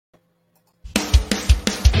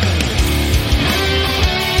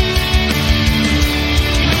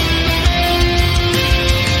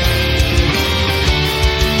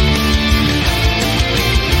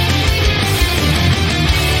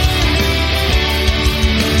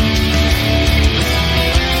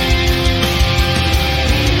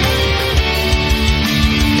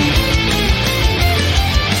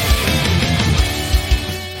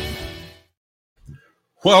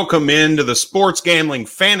Welcome into the Sports Gambling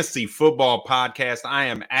Fantasy Football Podcast. I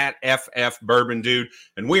am at FF Bourbon Dude,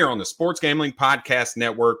 and we are on the Sports Gambling Podcast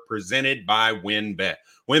Network presented by WynnBET.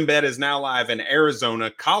 WynnBET is now live in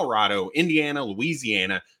Arizona, Colorado, Indiana,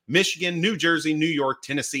 Louisiana, Michigan, New Jersey, New York,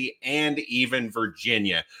 Tennessee, and even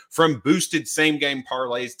Virginia. From boosted same-game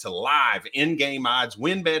parlays to live in-game odds,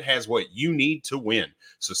 WynnBET has what you need to win.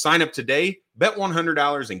 So sign up today, bet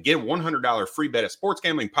 $100, and get a $100 free bet at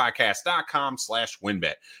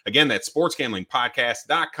sportsgamblingpodcast.com/WynnBET. Again, that's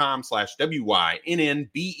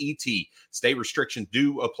sportsgamblingpodcast.com/WYNNBET. State restrictions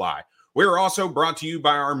do apply. We're also brought to you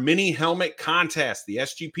by our mini helmet contest. The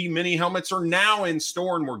SGP mini helmets are now in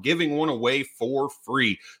store, and we're giving one away for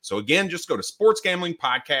free. So again, just go to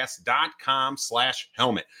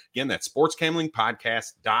sportsgamblingpodcast.com/helmet. Again, that's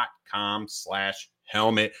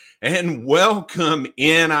sportsgamblingpodcast.com/helmet. And welcome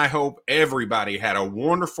in. I hope everybody had a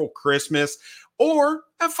wonderful Christmas or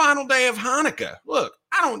a final day of Hanukkah. Look,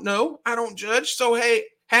 I don't know. I don't judge. So, hey,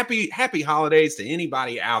 happy holidays to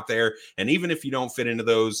anybody out there. And even if you don't fit into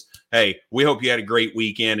those, hey, we hope you had a great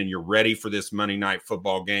weekend and you're ready for this Monday night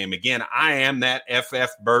football game. Again, I am that FF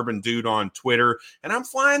Bourbon Dude on Twitter, and I'm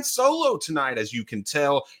flying solo tonight, as you can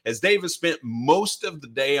tell, as Dave has spent most of the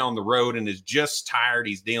day on the road and is just tired.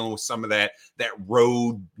 He's dealing with some of that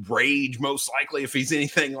road rage, most likely, if he's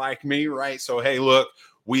anything like me, right? So, hey, look,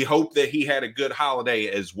 we hope that he had a good holiday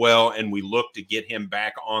as well, and we look to get him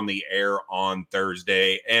back on the air on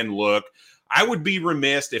Thursday. And look, I would be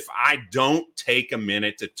remiss if I don't take a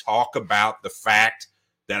minute to talk about the fact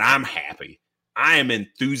that I'm happy. I am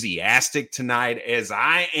enthusiastic tonight, as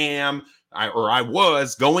I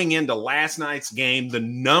was going into last night's game, the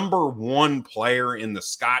number one player in the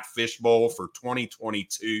Scott Fish Bowl for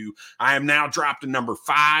 2022. I am now dropped to number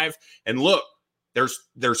 5. And look, there's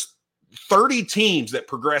 30 teams that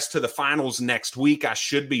progress to the finals next week. I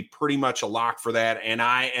should be pretty much a lock for that, and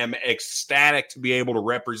I am ecstatic to be able to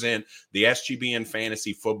represent the SGPN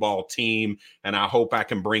fantasy football team, and I hope I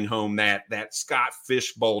can bring home that Scott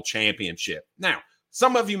Fish Bowl championship. Now,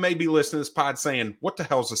 some of you may be listening to this pod saying, what the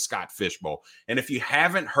hell is a Scott Fish Bowl? And if you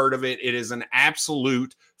haven't heard of it, it is an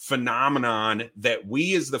absolute phenomenon that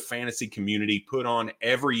we as the fantasy community put on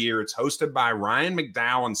every year. It's hosted by Ryan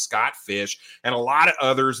McDowell and Scott Fish and a lot of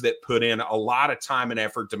others that put in a lot of time and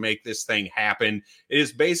effort to make this thing happen. It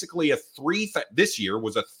is basically this year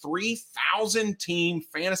was a 3,000 team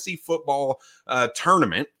fantasy football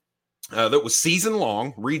tournament. That was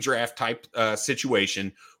season-long, redraft type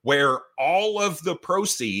situation, where all of the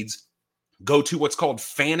proceeds go to what's called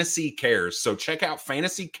Fantasy Cares. So check out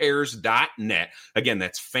fantasycares.net. Again,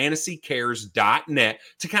 that's fantasycares.net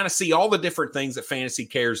to kind of see all the different things that Fantasy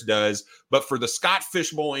Cares does. But for the Scott Fish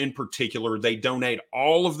Bowl in particular, they donate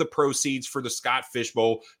all of the proceeds for the Scott Fish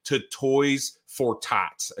Bowl to Toys for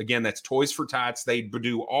Tots. Again, that's Toys for Tots. They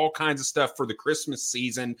do all kinds of stuff for the Christmas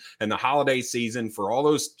season and the holiday season for all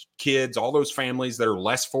those kids, all those families that are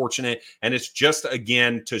less fortunate. And it's just,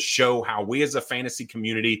 again, to show how we as a fantasy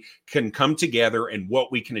community can come together and what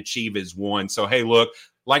we can achieve as one. So, hey, look,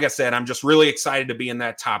 like I said, I'm just really excited to be in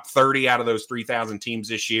that top 30 out of those 3,000 teams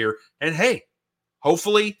this year. And hey,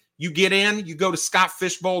 hopefully you get in, you go to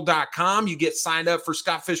scottfishbowl.com, you get signed up for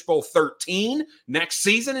Scott Fish Bowl 13 next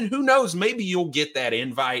season, and who knows, maybe you'll get that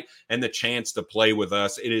invite and the chance to play with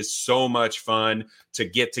us. It is so much fun to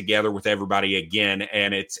get together with everybody again,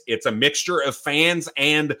 and it's a mixture of fans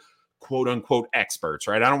and quote-unquote experts,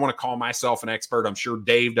 right? I don't want to call myself an expert. I'm sure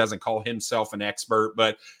Dave doesn't call himself an expert,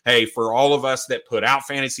 but hey, for all of us that put out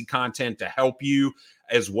fantasy content to help you,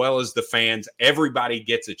 as well as the fans, everybody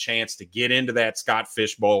gets a chance to get into that Scott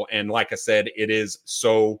Fish Bowl. And like I said, it is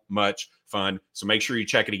so much fun. So make sure you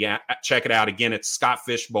check it out. Again, it's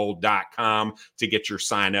scottfishbowl.com to get your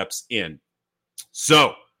signups in.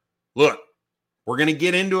 So look, we're going to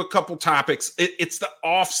get into a couple topics. It's the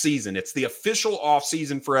off season. It's the official off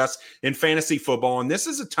season for us in fantasy football. And this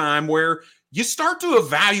is a time where you start to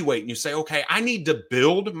evaluate and you say, okay, I need to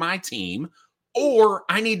build my team, or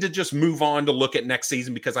I need to just move on to look at next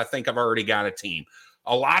season because I think I've already got a team.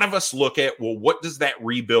 A lot of us look at, well, what does that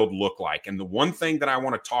rebuild look like? And the one thing that I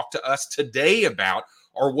want to talk to us today about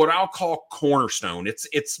are what I'll call Cornerstone.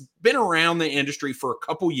 It's been around the industry for a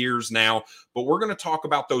couple years now, but we're going to talk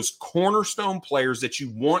about those Cornerstone players that you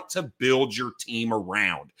want to build your team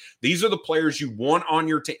around. These are the players you want on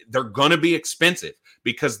your team. They're going to be expensive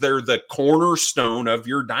because they're the cornerstone of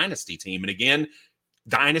your dynasty team. And again,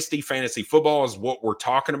 Dynasty fantasy football is what we're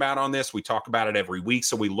talking about on this. We talk about it every week,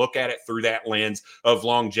 so we look at it through that lens of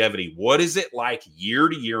longevity. What is it like year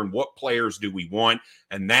to year, and what players do we want?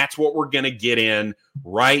 And that's what we're going to get in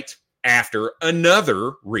right after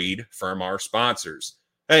another read from our sponsors.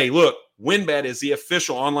 Hey, look, WynnBET is the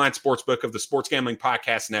official online sportsbook of the Sports Gambling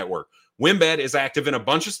Podcast Network. WynnBET is active in a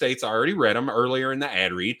bunch of states. I already read them earlier in the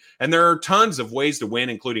ad read. And there are tons of ways to win,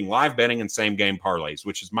 including live betting and same-game parlays,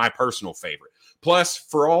 which is my personal favorite. Plus,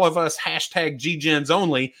 for all of us #GGens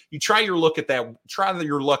only, you try your luck at that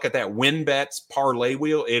WynnBET's parlay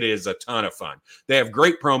wheel. It is a ton of fun. They have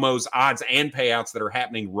great promos, odds, and payouts that are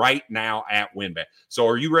happening right now at WynnBET. So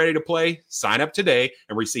are you ready to play? Sign up today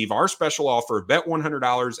and receive our special offer of bet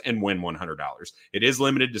 $100 and win $100. It is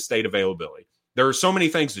limited to state availability. There are so many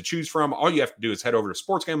things to choose from. All you have to do is head over to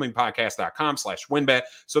sportsgamblingpodcast.com/WynnBET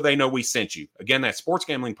so they know we sent you. Again, that's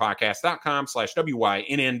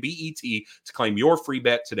sportsgamblingpodcast.com/WYNNBET to claim your free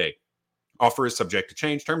bet today. Offer is subject to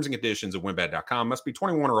change. Terms and conditions at WynnBET.com. Must be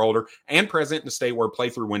 21 or older and present in a state where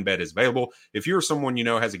playthrough WynnBET is available. If you or someone you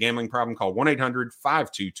know has a gambling problem, call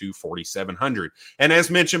 1-800-522-4700. And as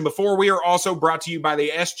mentioned before, we are also brought to you by the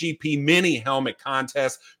SGP Mini Helmet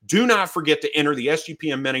Contest. Do not forget to enter the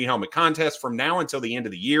SGPN Mini Helmet Contest from now until the end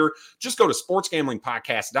of the year. Just go to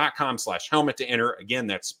sportsgamblingpodcast.com/helmet to enter. Again,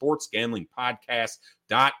 that's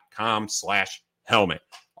sportsgamblingpodcast.com/helmet.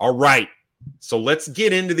 All right. So let's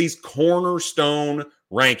get into these Cornerstone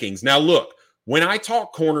rankings. Now, look, when I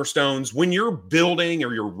talk Cornerstones, when you're building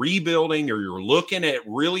or you're rebuilding or you're looking at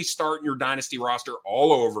really starting your Dynasty roster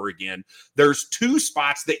all over again, there's two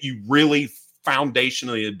spots that you really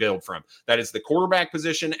foundationally build from. That is the quarterback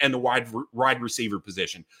position and the wide receiver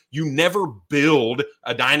position. You never build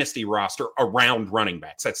a Dynasty roster around running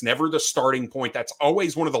backs. That's never the starting point. That's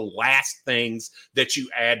always one of the last things that you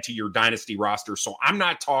add to your Dynasty roster. So I'm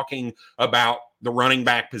not talking about the running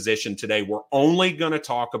back position today. We're only going to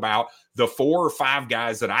talk about the 4 or 5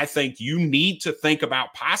 guys that I think you need to think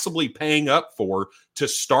about possibly paying up for to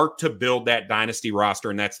start to build that Dynasty roster,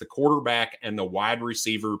 and that's the quarterback and the wide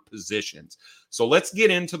receiver positions. So let's get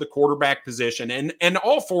into the quarterback position. And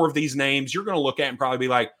all 4 of these names you're going to look at and probably be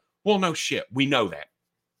like, well, no shit, we know that.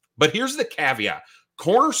 But here's the caveat.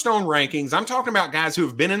 Cornerstone rankings, I'm talking about guys who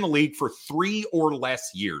have been in the league for 3 or less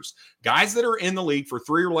years. Guys that are in the league for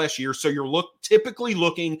 3 or less years. So you're typically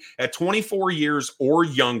looking at 24 years or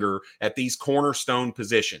younger at these cornerstone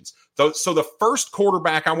positions. So the first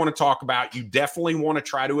quarterback I want to talk about, you definitely want to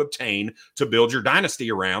try to obtain to build your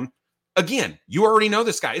dynasty around. Again, you already know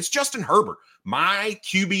this guy. It's Justin Herbert. My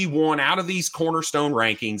QB1 out of these Cornerstone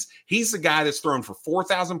rankings. He's the guy that's thrown for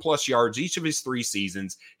 4,000 plus yards each of his 3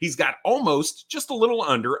 seasons. He's got almost just a little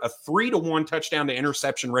under a 3-to-1 touchdown to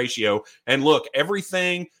interception ratio. And look,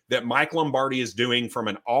 everything that Mike Lombardi is doing from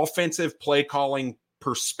an offensive play calling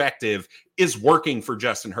perspective is working for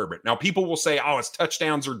Justin Herbert. Now, people will say, oh, his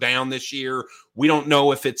touchdowns are down this year. We don't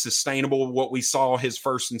know if it's sustainable what we saw his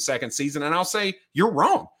first and second season. And I'll say, you're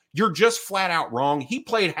wrong. You're just flat out wrong. He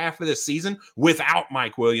played half of this season without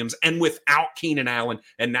Mike Williams and without Keenan Allen.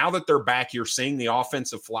 And now that they're back, you're seeing the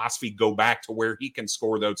offensive philosophy go back to where he can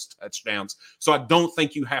score those touchdowns. So I don't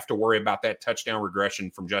think you have to worry about that touchdown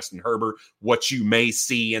regression from Justin Herbert, what you may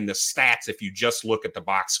see in the stats if you just look at the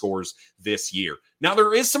box scores this year. Now,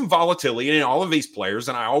 there is some volatility in all of these players,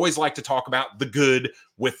 and I always like to talk about the good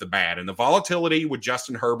with the bad. And the volatility with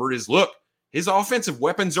Justin Herbert is, look, his offensive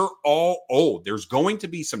weapons are all old. There's going to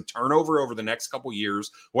be some turnover over the next couple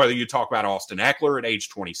years, whether you talk about Austin Eckler at age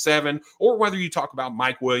 27 or whether you talk about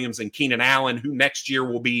Mike Williams and Keenan Allen, who next year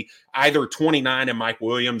will be either 29 in Mike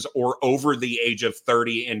Williams or over the age of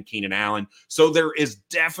 30 in Keenan Allen. So there is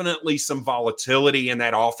definitely some volatility in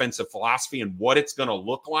that offensive philosophy and what it's going to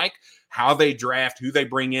look like, how they draft, who they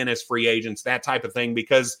bring in as free agents, that type of thing.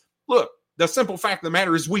 Because, look, the simple fact of the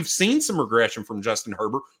matter is we've seen some regression from Justin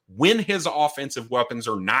Herbert when his offensive weapons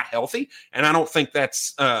are not healthy. And I don't think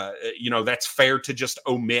that's, that's fair to just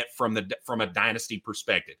omit from a dynasty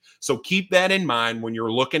perspective. So keep that in mind when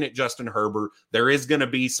you're looking at Justin Herbert. There is going to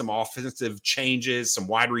be some offensive changes, some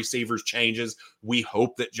wide receivers changes. We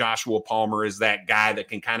hope that Joshua Palmer is that guy that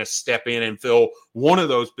can kind of step in and fill one of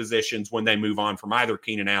those positions when they move on from either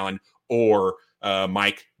Keenan Allen or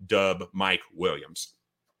Mike Williams.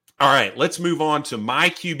 All right, let's move on to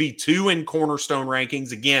my QB2 in Cornerstone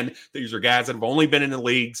rankings. Again, these are guys that have only been in the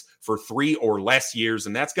leagues for 3 or less years,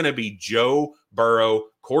 and that's going to be Joe Burrow,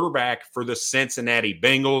 quarterback for the Cincinnati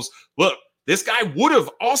Bengals. Look, this guy would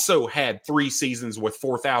have also had 3 seasons with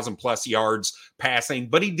 4,000 plus yards passing,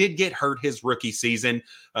 but he did get hurt his rookie season.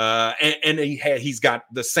 And he's got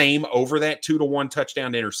the same over that 2-to-1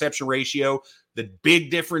 touchdown to interception ratio. The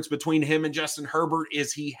big difference between him and Justin Herbert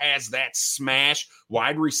is he has that smash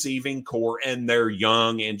wide receiving core, and they're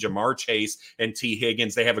young, and Jamar Chase and T.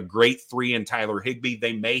 Higgins. They have a great 3 in Tyler Higbee.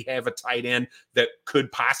 They may have a tight end that could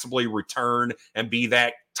possibly return and be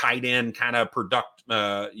that tight end kind of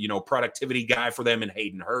productivity guy for them in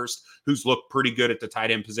Hayden Hurst, who's looked pretty good at the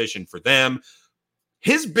tight end position for them.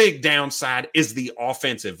 His big downside is the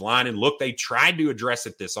offensive line. And look, they tried to address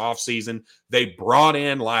it this offseason. They brought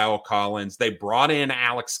in Lyle Collins. They brought in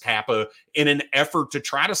Alex Kappa in an effort to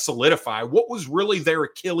try to solidify what was really their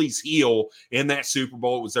Achilles heel in that Super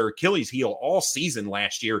Bowl. It was their Achilles heel all season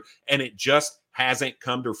last year, and it just hasn't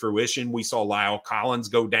come to fruition. We saw Lyle Collins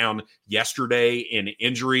go down yesterday in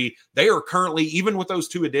injury. They are currently, even with those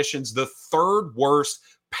two additions, the third worst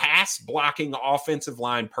pass blocking offensive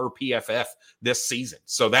line per PFF this season.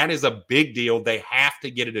 So that is a big deal. They have to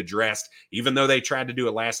get it addressed. Even though they tried to do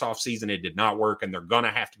it last offseason, it did not work, and they're going to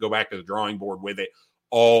have to go back to the drawing board with it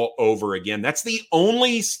all over again. That's the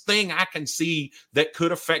only thing I can see that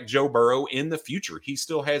could affect Joe Burrow in the future. He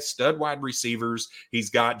still has stud wide receivers. He's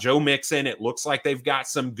got Joe Mixon. It looks like they've got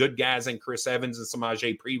some good guys in Chris Evans and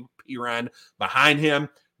Samaje Perine behind him.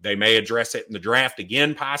 They may address it in the draft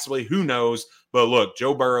again, possibly. Who knows? But look,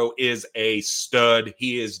 Joe Burrow is a stud.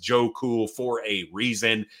 He is Joe Cool for a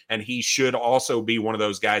reason, and he should also be one of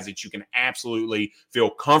those guys that you can absolutely feel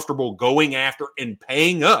comfortable going after and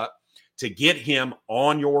paying up to get him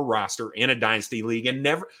on your roster in a dynasty league and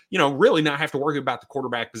never, really not have to worry about the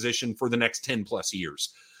quarterback position for the next 10 plus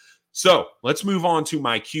years. So let's move on to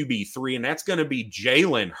my QB3, and that's going to be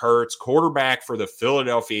Jalen Hurts, quarterback for the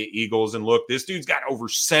Philadelphia Eagles. And look, this dude's got over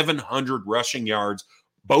 700 rushing yards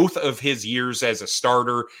both of his years as a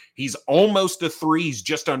starter. He's almost a 3. He's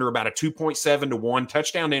just under about a 2.7 to 1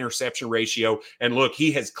 touchdown to interception ratio. And look,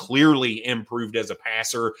 he has clearly improved as a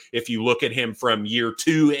passer. If you look at him from year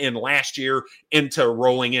 2 in last year into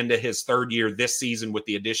rolling into his third year this season with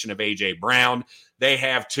the addition of A.J. Brown, they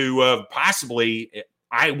have two of possibly,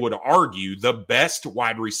 I would argue, the best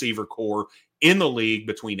wide receiver core in the league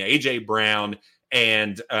between A.J. Brown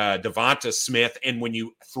and Devonta Smith. And when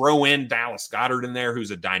you throw in Dallas Goedert in there,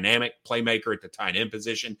 who's a dynamic playmaker at the tight end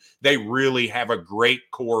position, they really have a great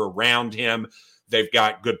core around him. They've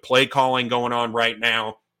got good play calling going on right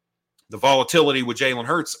now. The volatility with Jalen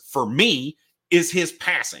Hurts, for me, is his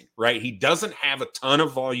passing, right? He doesn't have a ton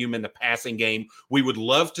of volume in the passing game. We would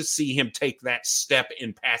love to see him take that step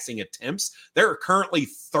in passing attempts. They're currently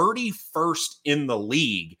 31st in the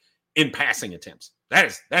league in passing attempts. That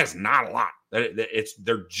is not a lot.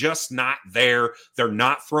 They're just not there. They're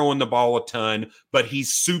not throwing the ball a ton, but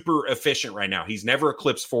he's super efficient right now. He's never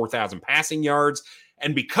eclipsed 4,000 passing yards.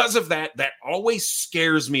 And because of that, that always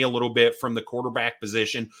scares me a little bit from the quarterback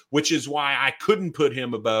position, which is why I couldn't put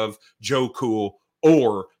him above Joe Cool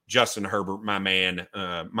or Justin Herbert, my man,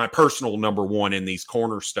 my personal number one in these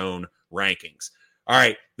Cornerstone rankings. All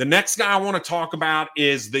right, the next guy I want to talk about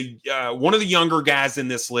is the one of the younger guys in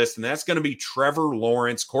this list, and that's going to be Trevor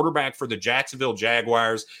Lawrence, quarterback for the Jacksonville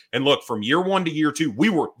Jaguars. And look, from year 1 to year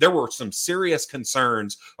 2, there were some serious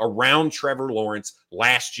concerns around Trevor Lawrence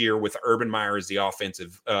last year with Urban Meyer as the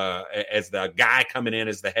offensive, as the guy coming in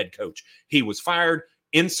as the head coach. He was fired.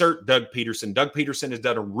 Insert Doug Peterson. Doug Peterson has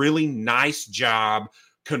done a really nice job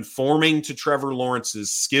conforming to Trevor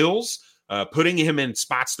Lawrence's skills, putting him in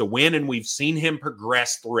spots to win, and we've seen him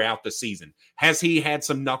progress throughout the season. Has he had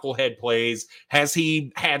some knucklehead plays? Has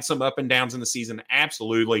he had some up and downs in the season?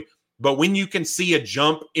 Absolutely. But when you can see a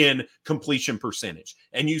jump in completion percentage,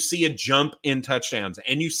 and you see a jump in touchdowns,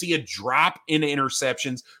 and you see a drop in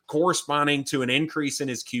interceptions corresponding to an increase in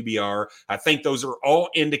his QBR, I think those are all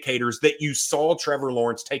indicators that you saw Trevor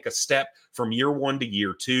Lawrence take a step from year 1 to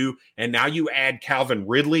year 2. And now you add Calvin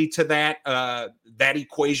Ridley to that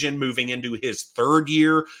equation moving into his third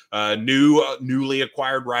year, newly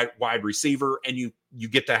acquired wide receiver, and you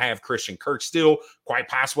get to have Christian Kirk still. Quite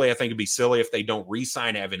possibly, I think it'd be silly if they don't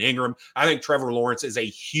re-sign Evan Ingram. I think Trevor Lawrence is a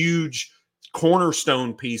huge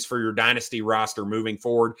cornerstone piece for your dynasty roster moving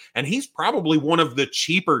forward, and he's probably one of the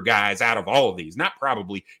cheaper guys out of all of these. Not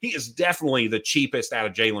probably, he is definitely the cheapest out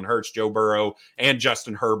of Jalen Hurts, Joe Burrow, and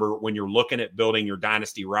Justin Herbert. When you're looking at building your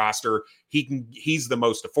dynasty roster, he's the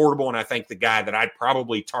most affordable, and I think the guy that I'd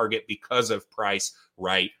probably target because of price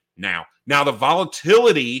right now. Now, the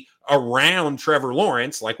volatility around Trevor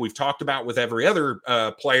Lawrence, like we've talked about with every other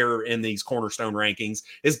player in these Cornerstone rankings,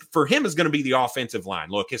 is going to be the offensive line.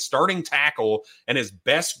 Look, his starting tackle and his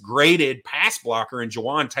best graded pass blocker in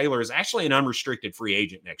Jawan Taylor is actually an unrestricted free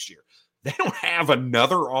agent next year. They don't have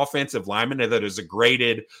another offensive lineman that is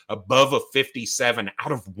graded above a 57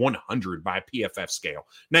 out of 100 by PFF scale.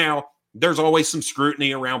 Now, there's always some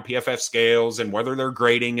scrutiny around PFF scales and whether their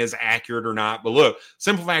grading is accurate or not. But look,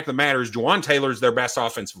 simple fact of the matter is Jawan Taylor's their best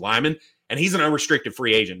offensive lineman, and he's an unrestricted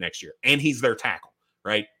free agent next year, and he's their tackle,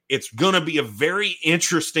 right? It's going to be a very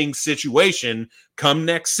interesting situation come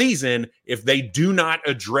next season if they do not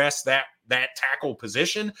address that that tackle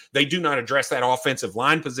position. They do not address that offensive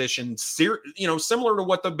line position, similar to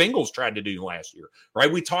what the Bengals tried to do last year,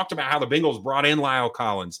 right? We talked about how the Bengals brought in Lyle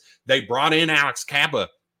Collins. They brought in Alex Kappa.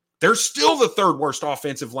 They're still the third worst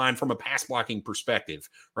offensive line from a pass blocking perspective,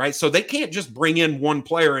 right? So they can't just bring in one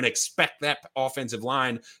player and expect that offensive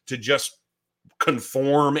line to just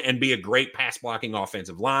conform and be a great pass blocking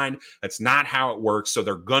offensive line. That's not how it works. So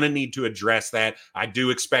they're going to need to address that. I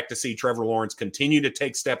do expect to see Trevor Lawrence continue to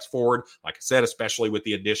take steps forward, like I said, especially with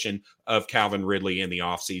the addition of Calvin Ridley in the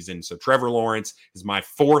offseason. So Trevor Lawrence is my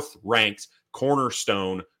 4th ranked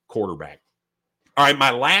cornerstone quarterback. All right,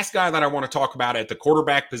 my last guy that I want to talk about at the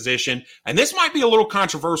quarterback position, and this might be a little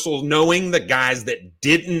controversial knowing the guys that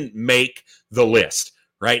didn't make the list,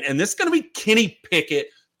 right? And this is going to be Kenny Pickett,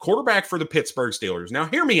 quarterback for the Pittsburgh Steelers. Now,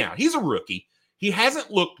 hear me out. He's a rookie. He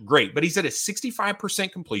hasn't looked great, but he's at a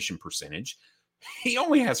 65% completion percentage. He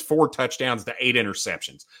only has 4 touchdowns to 8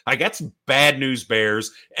 interceptions. Like, that's bad news,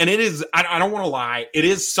 Bears. And it is, I don't want to lie, it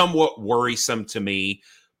is somewhat worrisome to me.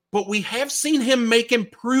 But we have seen him make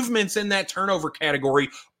improvements in that turnover category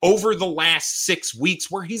over the last 6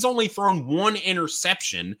 weeks, where he's only thrown 1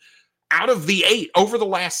 interception out of the 8 over the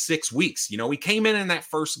last 6 weeks. You know, he came in that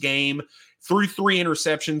first game, threw 3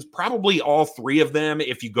 interceptions. Probably all 3 of them,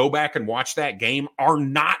 if you go back and watch that game, are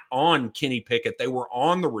not on Kenny Pickett. They were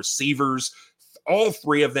on the receivers. All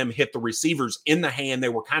 3 of them hit the receivers in the hand. They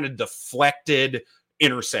were kind of deflected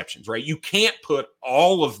interceptions, right? You can't put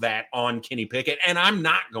all of that on Kenny Pickett, and I'm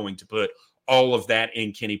not going to put all of that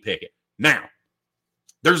in Kenny Pickett. Now,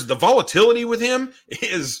 there's the volatility with him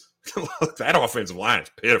is, look, that offensive line is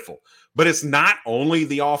pitiful, but it's not only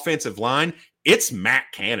the offensive line, it's Matt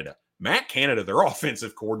Canada. Matt Canada, their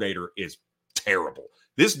offensive coordinator, is terrible.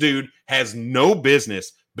 This dude has no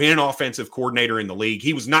business being an offensive coordinator in the league.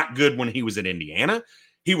 He was not good when he was at Indiana.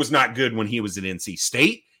 He was not good when he was at NC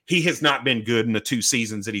State. He has not been good in the 2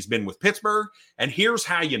 seasons that he's been with Pittsburgh. And here's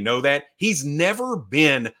how you know that. He's never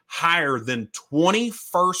been higher than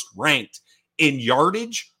 21st ranked in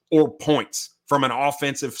yardage or points from an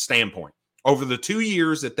offensive standpoint. Over the 2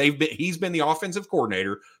 years that he's been the offensive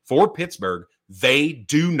coordinator for Pittsburgh, they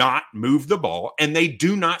do not move the ball and they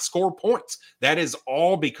do not score points. That is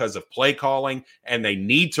all because of play calling, and they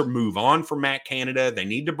need to move on from Matt Canada. They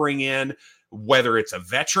need to bring in, whether it's a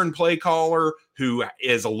veteran play caller who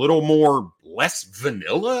is a little more less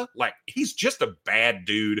vanilla, like he's just a bad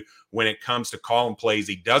dude when it comes to calling plays.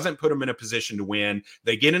 He doesn't put them in a position to win.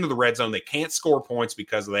 They get into the red zone. They can't score points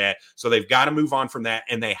because of that. So they've got to move on from that,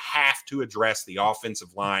 and they have to address the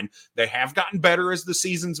offensive line. They have gotten better as the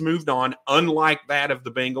season's moved on, unlike that of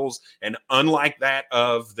the Bengals and unlike that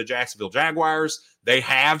of the Jacksonville Jaguars. They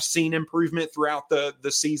have seen improvement throughout the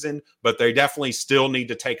season, but they definitely still need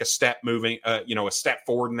to take a step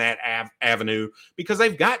forward in that avenue, because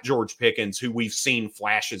they've got George Pickens, who we've seen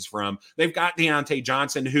flashes from. They've got Deontay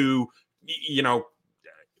Johnson, who,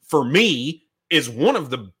 for me, is one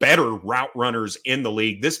of the better route runners in the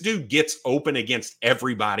league. This dude gets open against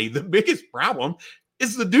everybody. The biggest problem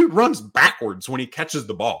is the dude runs backwards when he catches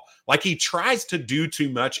the ball. Like, he tries to do too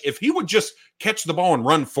much. If he would just catch the ball and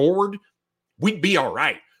run forward, we'd be all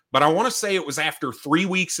right. But I want to say it was after 3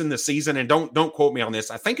 weeks in the season, and don't quote me on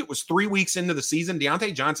this. I think it was 3 weeks into the season,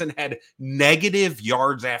 Deontay Johnson had negative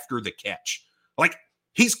yards after the catch. Like,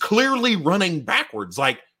 he's clearly running backwards.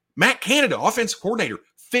 Like, Matt Canada, offensive coordinator,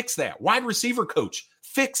 fix that. Wide receiver coach,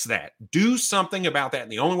 fix that. Do something about that.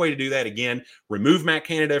 And the only way to do that, again, remove Matt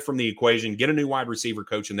Canada from the equation, get a new wide receiver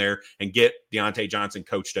coach in there, and get Deontay Johnson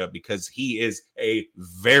coached up, because he is a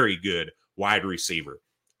very good wide receiver.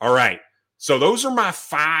 All right. So those are my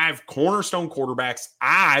 5 cornerstone quarterbacks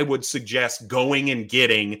I would suggest going and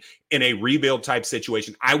getting in a rebuild type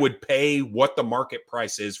situation. I would pay what the market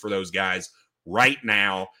price is for those guys right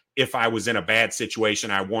now. If I was in a bad situation,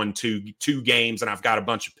 I won two games and I've got a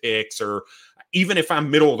bunch of picks, or even if I'm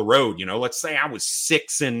middle of the road, let's say I was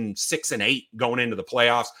 6-8 going into the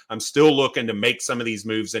playoffs, I'm still looking to make some of these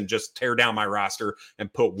moves and just tear down my roster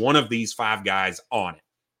and put one of these 5 guys on it.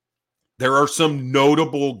 There are some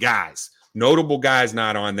notable guys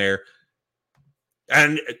not on there.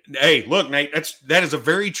 And hey, look, Nate, that is a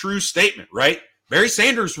very true statement, right? Barry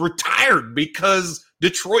Sanders retired because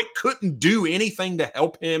Detroit couldn't do anything to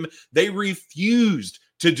help him. They refused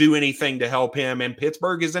to do anything to help him. And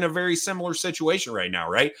Pittsburgh is in a very similar situation right now,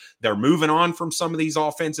 right? They're moving on from some of these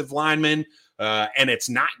offensive linemen, and it's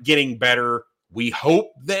not getting better. We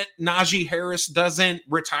hope that Najee Harris doesn't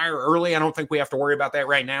retire early. I don't think we have to worry about that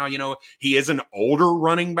right now. He is an older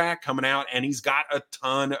running back coming out, and he's got a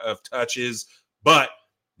ton of touches, but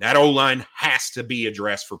that O-line has to be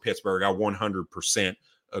addressed for Pittsburgh. I 100%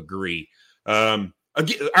 agree.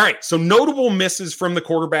 Again, all right, so notable misses from the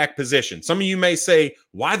quarterback position. Some of you may say,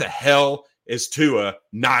 why the hell is Tua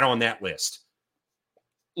not on that list?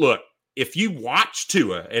 Look, if you watch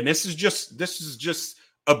Tua, and this is just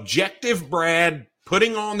objective Brad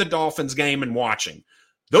putting on the Dolphins game and watching,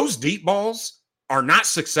 those deep balls are not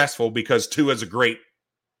successful because Tua is a great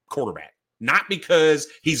quarterback, not because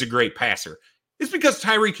he's a great passer. It's because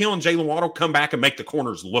Tyreek Hill and Jalen Waddle come back and make the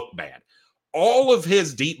corners look bad. All of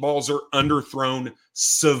his deep balls are underthrown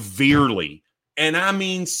severely, and I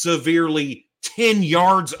mean severely, 10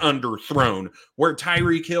 yards underthrown, where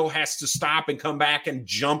Tyreek Hill has to stop and come back and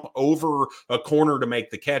jump over a corner to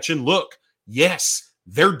make the catch. And look, yes,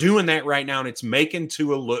 they're doing that right now, and it's making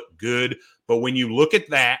Tua look good. But when you look at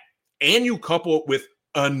that and you couple it with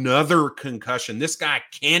another concussion, this guy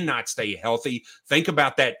cannot stay healthy. Think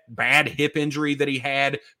about that bad hip injury that he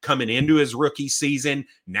had coming into his rookie season.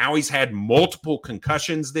 Now he's had multiple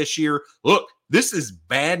concussions this year. Look, this is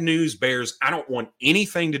bad news, Bears. I don't want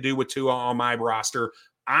anything to do with Tua on my roster.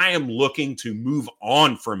 I am looking to move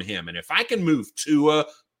on from him. And if I can move Tua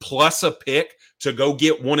plus a pick to go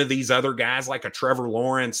get one of these other guys like a Trevor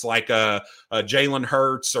Lawrence, like a Jalen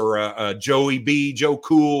Hurts, or a Joey B, Joe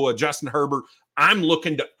Cool, a Justin Herbert, I'm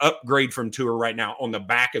looking to upgrade from Tua right now on the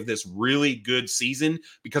back of this really good season,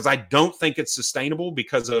 because I don't think it's sustainable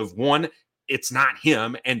because of, one, it's not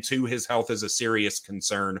him, and two, his health is a serious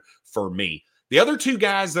concern for me. The other two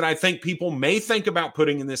guys that I think people may think about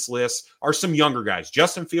putting in this list are some younger guys,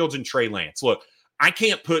 Justin Fields and Trey Lance. Look, I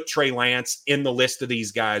can't put Trey Lance in the list of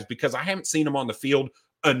these guys because I haven't seen him on the field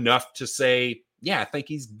enough to say, yeah, I think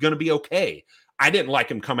he's going to be okay. I didn't like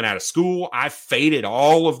him coming out of school. I faded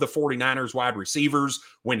all of the 49ers wide receivers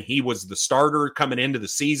when he was the starter coming into the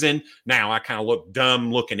season. Now I kind of look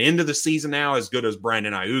dumb looking into the season now, as good as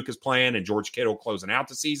Brandon Ayuk is playing and George Kittle closing out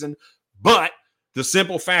the season. But the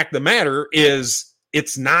simple fact of the matter is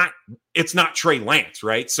it's not Trey Lance,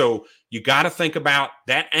 right? So you got to think about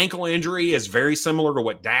that ankle injury is very similar to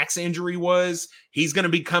what Dak's injury was. He's going to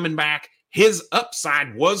be coming back. His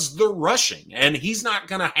upside was the rushing, and he's not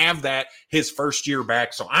going to have that his first year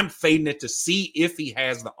back. So I'm fading it to see if he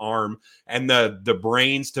has the arm and the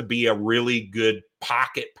brains to be a really good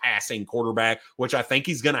pocket passing quarterback, which I think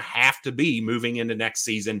he's going to have to be moving into next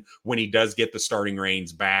season when he does get the starting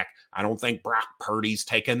reins back. I don't think Brock Purdy's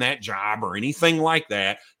taking that job or anything like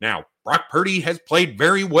that. Now, Brock Purdy has played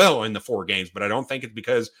very well in the 4 games, but I don't think it's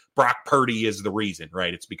because Brock Purdy is the reason,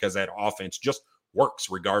 right? It's because that offense just works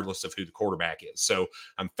regardless of who the quarterback is. So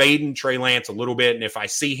I'm fading Trey Lance a little bit. And if I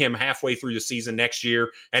see him halfway through the season next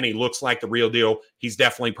year and he looks like the real deal, he's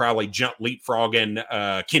definitely probably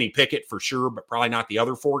leapfrogging Kenny Pickett for sure, but probably not the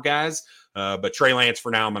other 4 guys. But Trey Lance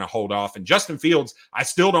for now, I'm going to hold off. And Justin Fields, I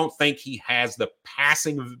still don't think he has the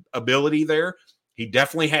passing ability there. He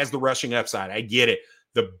definitely has the rushing upside. I get it.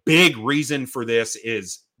 The big reason for this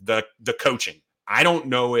is the coaching. I don't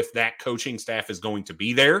know if that coaching staff is going to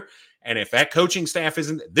be there. And if that coaching staff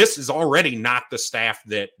isn't, this is already not the staff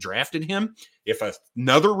that drafted him. If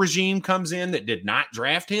another regime comes in that did not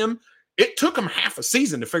draft him, it took them half a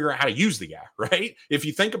season to figure out how to use the guy, right? If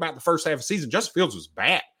you think about the first half of the season, Justin Fields was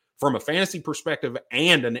bad from a fantasy perspective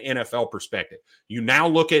and an NFL perspective. You now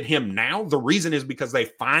look at him now, the reason is because they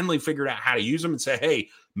finally figured out how to use him and say, hey,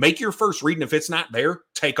 make your first read, and if it's not there,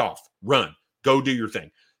 take off, run, go do your thing.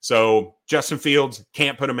 So Justin Fields,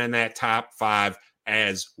 can't put him in that top 5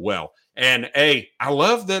 as well. And hey, I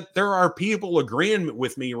love that there are people agreeing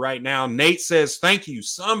with me right now. Nate says, thank you.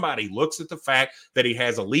 Somebody looks at the fact that he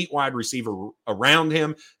has elite wide receiver around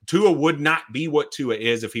him. Tua would not be what Tua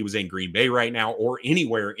is if he was in Green Bay right now or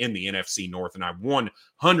anywhere in the NFC North. And I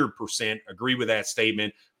 100% agree with that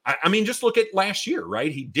statement. I mean, just look at last year,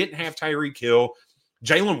 right? He didn't have Tyreek Hill.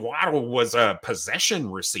 Jalen Waddle was a possession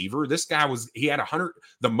receiver. This guy he had 100,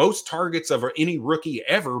 the most targets of any rookie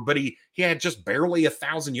ever, but he had just barely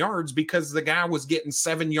 1,000 yards because the guy was getting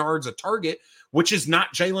 7 yards a target, which is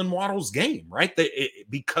not Jalen Waddle's game, right?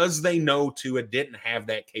 Because they know Tua didn't have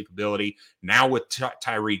that capability. Now with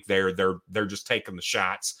Tyreek there, they're just taking the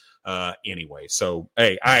shots anyway. So,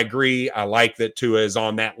 hey, I agree. I like that Tua is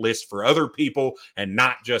on that list for other people and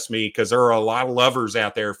not just me, because there are a lot of lovers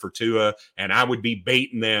out there for Tua, and I would be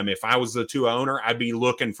baiting them. If I was the Tua owner, I'd be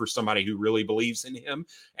looking for somebody who really believes in him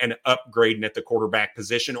and upgrading at the quarterback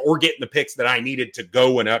position, or getting the picks that I needed to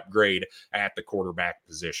go and upgrade at the quarterback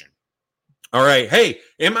position. All right. Hey,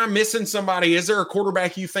 am I missing somebody? Is there a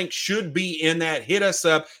quarterback you think should be in that? Hit us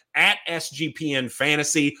up at SGPN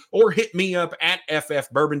Fantasy, or hit me up at FF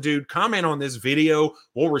Bourbon Dude. Comment on this video.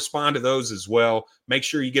 We'll respond to those as well. Make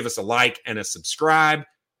sure you give us a like and a subscribe.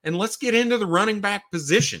 And let's get into the running back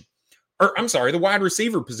position. The wide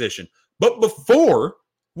receiver position. But before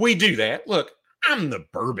we do that, look, I'm the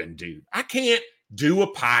bourbon dude. I can't do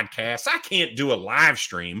a podcast. I can't do a live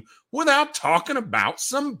stream without talking about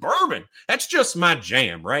some bourbon. That's just my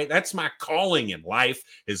jam, right? That's my calling in life,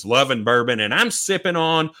 is loving bourbon. And I'm sipping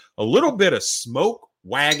on a little bit of Smoke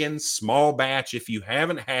Wagon small batch. If you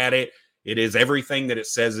haven't had it, it is everything that it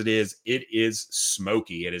says it is. It is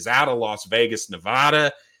smoky. It is out of Las Vegas,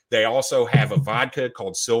 Nevada. They also have a vodka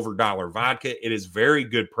called Silver Dollar Vodka. It is very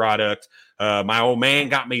good product. My old man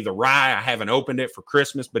got me the rye. I haven't opened it for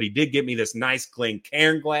Christmas, but he did get me this nice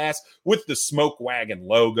Glencairn glass with the Smoke Wagon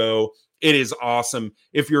logo. It is awesome.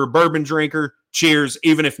 If you're a bourbon drinker, cheers.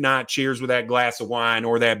 Even if not, cheers with that glass of wine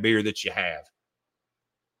or that beer that you have.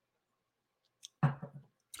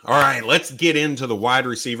 All right, let's get into the wide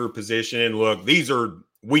receiver position. Look, you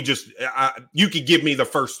could give me the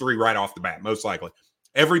first three right off the bat, most likely.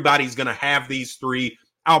 Everybody's going to have these three,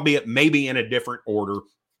 albeit maybe in a different order.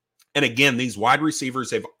 And again, these wide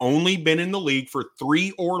receivers have only been in the league for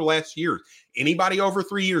 3 or less years. Anybody over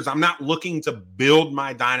 3 years, I'm not looking to build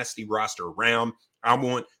my dynasty roster around. I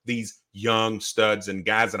want these young studs and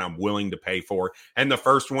guys that I'm willing to pay for. And the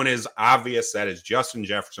first one is obvious. That is Justin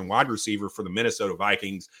Jefferson, wide receiver for the Minnesota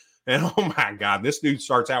Vikings. And oh my God, this dude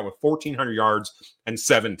starts out with 1,400 yards and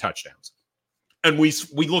 7 touchdowns. And we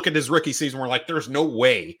look at his rookie season, we're like, there's no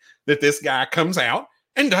way that this guy comes out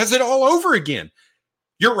and does it all over again.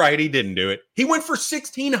 You're right, he didn't do it. He went for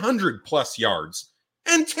 1,600 plus yards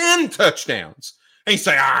and 10 touchdowns. And you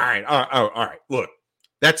say, all right, look,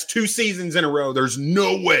 that's 2 seasons in a row. There's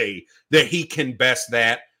no way that he can best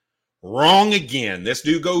that. Wrong again. This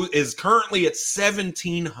dude is currently at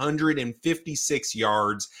 1,756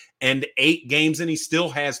 yards and 8 games, and he still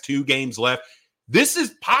has 2 games left. This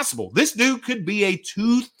is possible. This dude could be a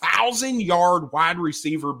 2,000-yard wide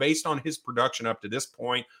receiver based on his production up to this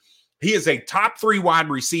point. He is a top 3 wide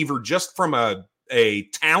receiver just from a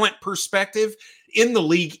talent perspective in the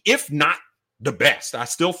league, if not the best. I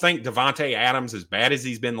still think Davante Adams, as bad as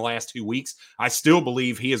he's been the last 2 weeks, I still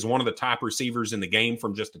believe he is one of the top receivers in the game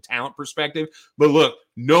from just a talent perspective. But look,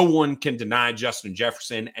 no one can deny Justin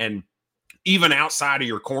Jefferson. And even outside of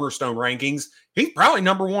your Cornerstone rankings, he's probably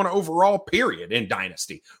number 1 overall, period, in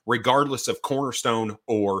Dynasty, regardless of Cornerstone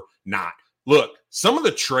or not. Look, some of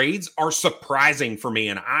the trades are surprising for me,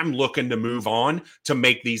 and I'm looking to move on to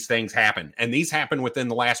make these things happen. And these happen within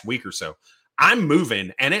the last week or so. I'm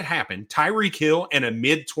moving, and it happened, Tyreek Hill and a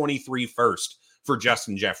mid-23 first for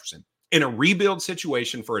Justin Jefferson. In a rebuild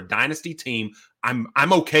situation for a dynasty team, I'm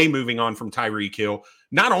okay moving on from Tyreek Hill,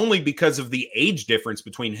 not only because of the age difference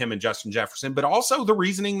between him and Justin Jefferson, but also the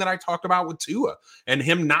reasoning that I talked about with Tua and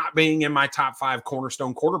him not being in my top 5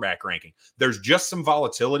 Cornerstone quarterback ranking. There's just some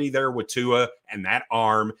volatility there with Tua and that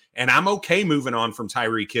arm, and I'm okay moving on from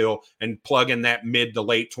Tyreek Hill and plugging that mid to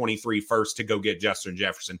late 23 first to go get Justin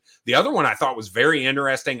Jefferson. The other one I thought was very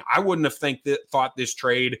interesting. I wouldn't have thought this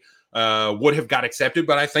trade would have got accepted,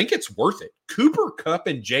 but I think it's worth it. Cooper Kupp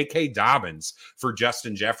and J.K. Dobbins for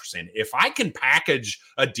Justin Jefferson. If I can package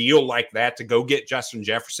a deal like that to go get Justin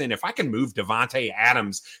Jefferson, if I can move Davante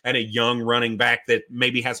Adams and a young running back that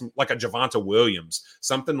maybe has like a Javonte Williams,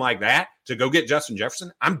 something like that, to go get Justin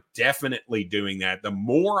Jefferson, I'm definitely doing that. The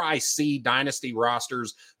more I see dynasty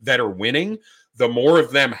rosters that are winning, the more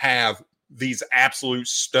of them have these absolute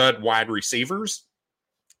stud wide receivers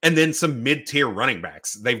and then some mid-tier running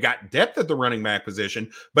backs. They've got depth at the running back position,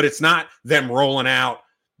 but it's not them rolling out,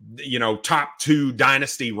 top 2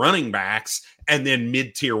 dynasty running backs and then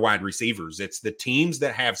mid-tier wide receivers. It's the teams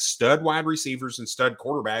that have stud wide receivers and stud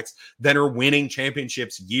quarterbacks that are winning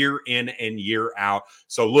championships year in and year out.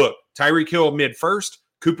 So look, Tyreek Hill mid-first,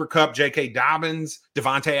 Cooper Kupp, J.K. Dobbins,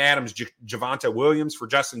 Davante Adams, Javonte Williams for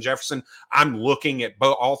Justin Jefferson. I'm looking at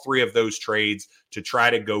all 3 of those trades to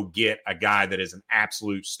try to go get a guy that is an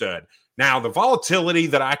absolute stud. Now, the volatility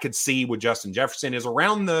that I could see with Justin Jefferson is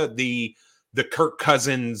around the Kirk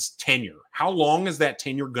Cousins tenure. How long is that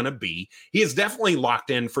tenure going to be? He is definitely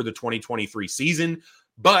locked in for the 2023 season,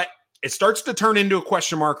 but it starts to turn into a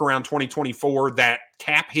question mark around 2024. That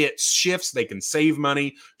cap hit shifts. They can save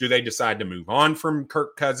money. Do they decide to move on from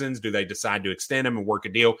Kirk Cousins? Do they decide to extend him and work a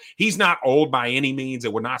deal? He's not old by any means.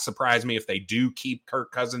 It would not surprise me if they do keep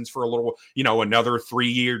Kirk Cousins for a little, another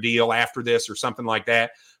 3-year deal after this or something like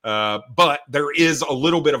that. But there is a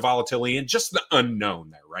little bit of volatility and just the unknown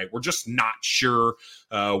there, right? We're just not sure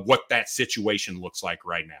what that situation looks like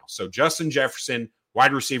right now. So Justin Jefferson,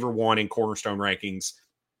 wide receiver 1 in Cornerstone rankings,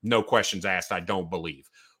 no questions asked, I don't believe.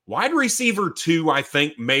 Wide receiver 2, I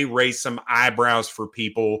think, may raise some eyebrows for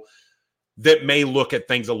people that may look at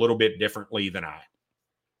things a little bit differently than I.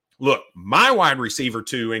 Look, my wide receiver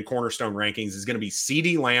 2 in Cornerstone rankings is going to be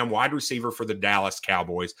CeeDee Lamb, wide receiver for the Dallas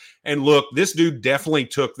Cowboys. And look, this dude definitely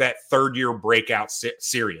took that third-year breakout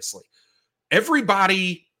seriously.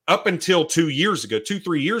 Everybody up until 3 years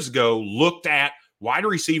ago, looked at wide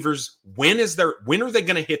receivers. When are they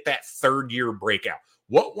going to hit that third-year breakout?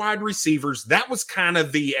 What wide receivers? That was kind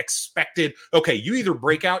of the expected. Okay, you either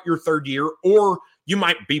break out your third year or you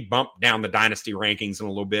might be bumped down the Dynasty rankings in a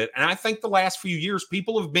little bit. And I think the last few years,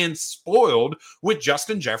 people have been spoiled with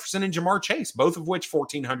Justin Jefferson and Jamar Chase, both of which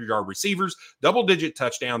 1,400-yard receivers, double-digit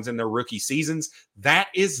touchdowns in their rookie seasons. That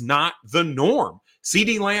is not the norm.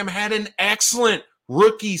 CeeDee Lamb had an excellent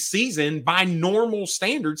rookie season by normal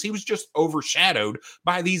standards. He was just overshadowed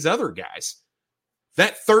by these other guys.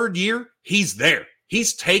 That third year, he's there.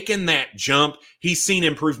 He's taken that jump. He's seen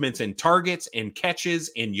improvements in targets, in catches,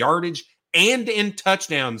 in yardage, and in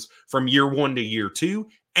touchdowns from year 1 to year 2,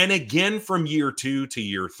 and again from year 2 to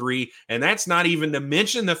year 3. And that's not even to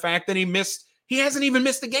mention the fact that he hasn't even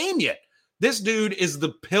missed a game yet. This dude is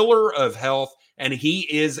the pillar of health, and he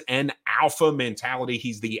is an alpha mentality.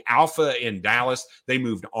 He's the alpha in Dallas. They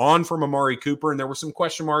moved on from Amari Cooper, and there were some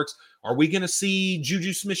question marks. Are we going to see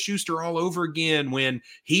Juju Smith-Schuster all over again when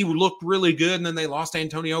he looked really good and then they lost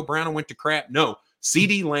Antonio Brown and went to crap? No,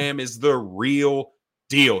 CeeDee Lamb is the real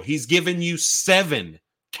deal. He's given you 7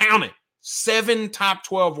 top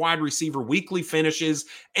 12 wide receiver weekly finishes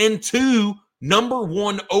and 2 number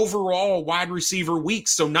 1 overall wide receiver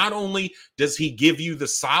weeks. So not only does he give you the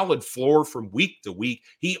solid floor from week to week,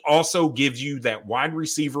 he also gives you that wide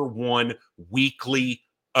receiver 1 weekly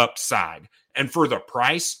upside. And for the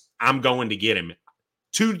price, I'm going to get him.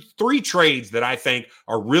 2-3 trades that I think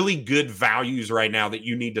are really good values right now that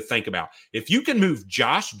you need to think about. If you can move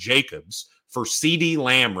Josh Jacobs for CeeDee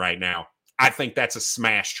Lamb right now, I think that's a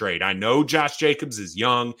smash trade. I know Josh Jacobs is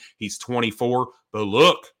young. He's 24. But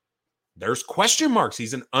look, there's question marks.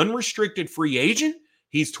 He's an unrestricted free agent.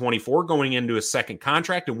 He's 24 going into his second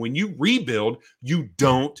contract. And when you rebuild, you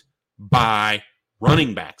don't buy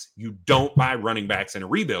running backs. You don't buy running backs in a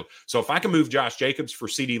rebuild. So if I can move Josh Jacobs for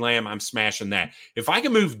CeeDee Lamb, I'm smashing that. If I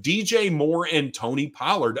can move DJ Moore and Tony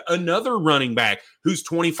Pollard, another running back who's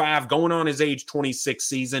 25, going on his age 26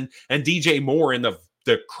 season, and DJ Moore in the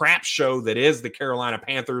crap show that is the Carolina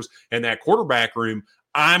Panthers and that quarterback room,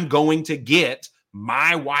 I'm going to get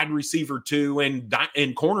my wide receiver 2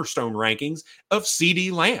 in Cornerstone rankings of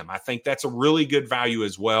CeeDee Lamb. I think that's a really good value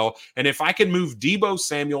as well. And if I can move Deebo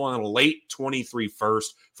Samuel on a late 23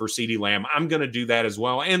 first for CeeDee Lamb, I'm going to do that as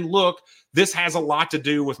well. And look, this has a lot to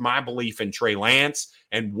do with my belief in Trey Lance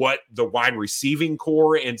and what the wide receiving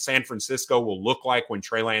core in San Francisco will look like when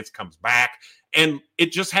Trey Lance comes back. And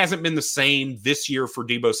it just hasn't been the same this year for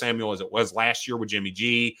Deebo Samuel as it was last year with Jimmy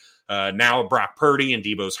G. Now Brock Purdy and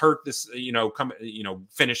Deebo's hurt this,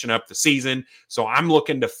 finishing up the season. So I'm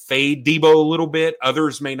looking to fade Deebo a little bit.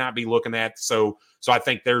 Others may not be looking at. So I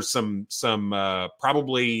think there's some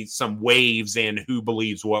probably some waves in who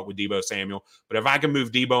believes what with Deebo Samuel. But if I can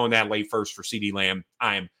move Deebo in that late first for CeeDee Lamb,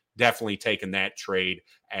 I am definitely taking that trade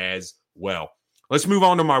as well. Let's move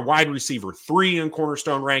on to my wide receiver 3 in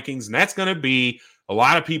Cornerstone rankings, and that's going to be a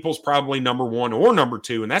lot of people's probably number 1 or number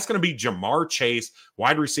 2, and that's going to be Jamar Chase,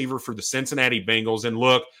 wide receiver for the Cincinnati Bengals. And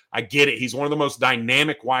look, I get it. He's one of the most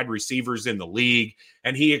dynamic wide receivers in the league,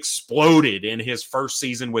 and he exploded in his first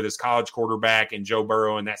season with his college quarterback and Joe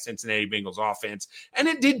Burrow and that Cincinnati Bengals offense, and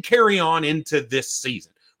it did carry on into this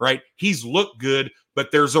season, right? He's looked good,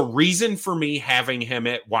 but there's a reason for me having him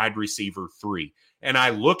at wide receiver 3. And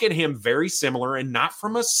I look at him very similar, and not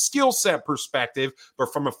from a skill set perspective,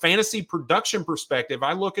 but from a fantasy production perspective.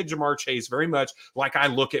 I look at Jamar Chase very much like I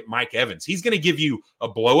look at Mike Evans. He's going to give you a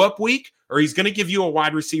blow-up week, or he's going to give you a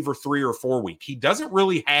wide receiver 3 or 4 week. He doesn't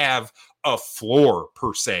really have a floor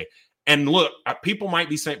per se. And look, people might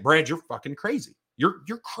be saying, Brad, you're fucking crazy. You're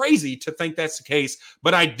crazy to think that's the case,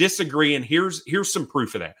 but I disagree, and here's some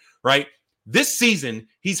proof of that, right? This season,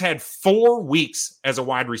 he's had 4 weeks as a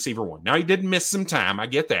wide receiver 1. Now, he did miss some time. I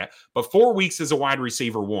get that. But 4 weeks as a wide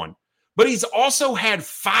receiver 1. But he's also had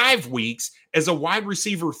 5 weeks as a wide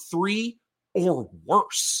receiver 3 or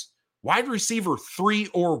worse. Wide receiver 3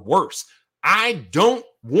 or worse. I don't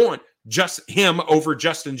want just him over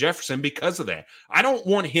Justin Jefferson because of that. I don't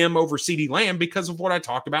want him over CeeDee Lamb because of what I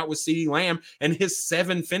talked about with CeeDee Lamb and his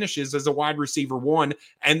 7 finishes as a wide receiver 1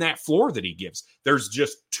 and that floor that he gives. There's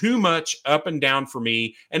just too much up and down for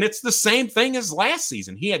me. And it's the same thing as last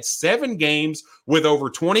season. He had 7 games with over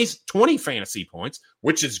 20 fantasy points,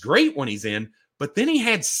 which is great when he's in. But then he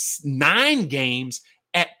had 9 games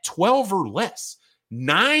at 12 or less.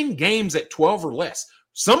 9 games at 12 or less.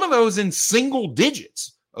 Some of those in single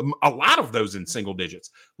digits. a lot of those in single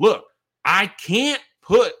digits. Look, I can't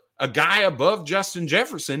put a guy above Justin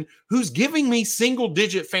Jefferson who's giving me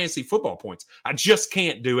single-digit fantasy football points. I just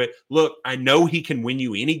can't do it. Look, I know he can win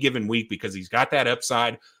you any given week because he's got that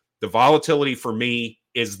upside. The volatility for me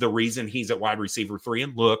is the reason he's at wide receiver 3.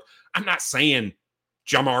 And look, I'm not saying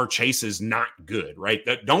Jamar Chase is not good, right?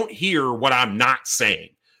 Don't hear what I'm not saying,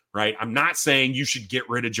 right? I'm not saying you should get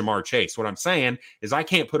rid of Jamar Chase. What I'm saying is I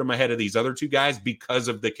can't put him ahead of these other two guys because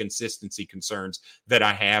of the consistency concerns that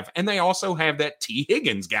I have. And they also have that T.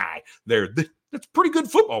 Higgins guy there. That's a pretty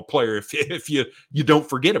good football player if you don't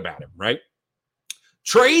forget about him, right?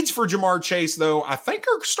 Trades for Jamar Chase, though, I think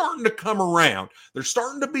are starting to come around. They're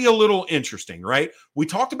starting to be a little interesting, right? We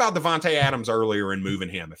talked about Devontae Adams earlier and moving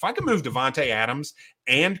him. If I can move Devontae Adams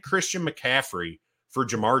and Christian McCaffrey for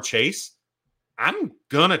Jamar Chase, I'm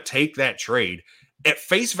going to take that trade. At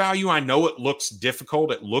face value, I know it looks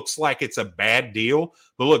difficult. It looks like it's a bad deal.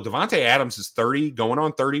 But look, Devontae Adams is 30 going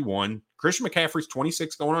on 31. Christian McCaffrey's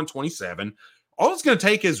 26 going on 27. All it's going to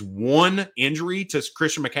take is one injury to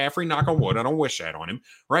Christian McCaffrey, knock on wood. I don't wish that on him,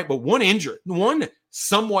 right? But one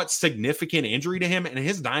somewhat significant injury to him, and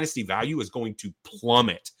his dynasty value is going to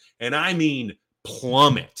plummet. And I mean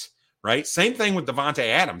plummet, right? Same thing with Devontae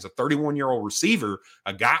Adams, a 31-year-old receiver,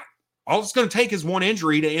 a guy. All it's going to take is one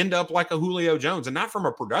injury to end up like a Julio Jones, and not from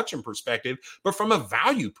a production perspective, but from a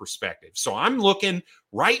value perspective. So I'm looking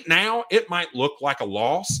right now, it might look like a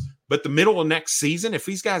loss, but the middle of next season, if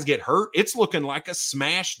these guys get hurt, it's looking like a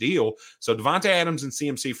smash deal. So Devontae Adams and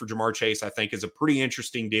CMC for Jamar Chase, I think, is a pretty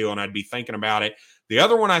interesting deal, and I'd be thinking about it. The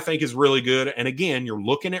other one I think is really good, and again, you're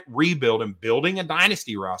looking at rebuild and building a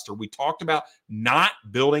dynasty roster. We talked about not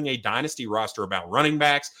building a dynasty roster about running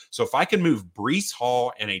backs. So if I can move Breece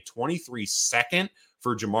Hall and a 23 second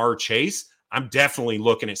for Jamar Chase, I'm definitely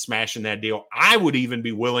looking at smashing that deal. I would even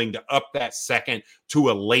be willing to up that second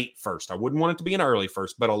to a late first. I wouldn't want it to be an early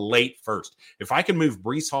first, but a late first. If I can move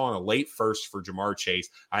Breece Hall in a late first for Jamar Chase,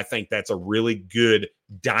 I think that's a really good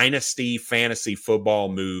dynasty fantasy football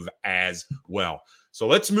move as well. So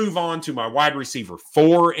let's move on to my wide receiver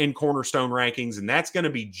 4 in Cornerstone rankings, and that's going to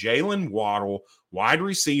be Jalen Waddle, wide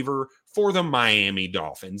receiver for the Miami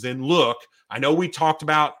Dolphins. And look, I know we talked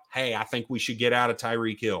about, hey, I think we should get out of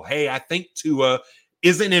Tyreek Hill. Hey, I think Tua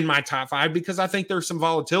isn't in my top 5 because I think there's some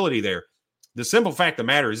volatility there. The simple fact of the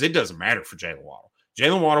matter is it doesn't matter for Jalen Waddle.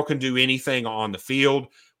 Jalen Waddle can do anything on the field.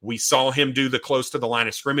 We saw him do the close to the line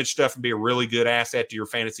of scrimmage stuff and be a really good asset to your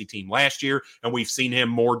fantasy team last year, and we've seen him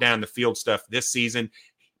more down the field stuff this season.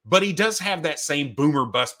 But he does have that same boomer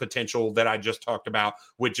bust potential that I just talked about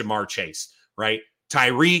with Jamar Chase, right?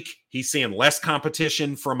 Tyreek, he's seeing less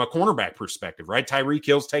competition from a cornerback perspective, right? Tyreek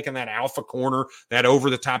Hill's taking that alpha corner, that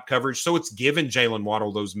over-the-top coverage, so it's given Jalen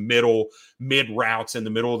Waddle those mid routes in the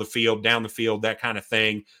middle of the field, down the field, that kind of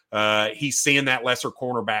thing. He's seeing that lesser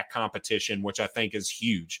cornerback competition, which I think is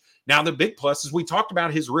huge. Now, the big plus is we talked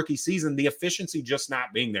about his rookie season, the efficiency just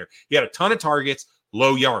not being there. He had a ton of targets,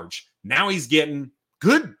 low yards. Now he's getting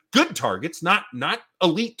good targets, not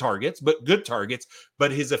elite targets, but good targets.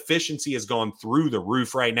 But his efficiency has gone through the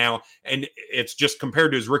roof right now. And it's just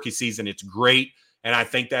compared to his rookie season, it's great. And I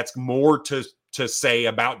think that's more to say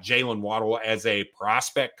about Jalen Waddle as a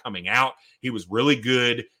prospect coming out. He was really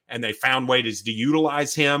good, and they found ways to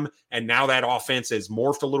utilize him. And now that offense has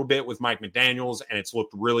morphed a little bit with Mike McDaniels, and it's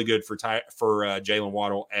looked really good for Jalen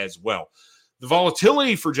Waddle as well. The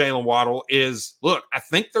volatility for Jalen Waddle is, look, I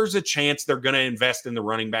think there's a chance they're going to invest in the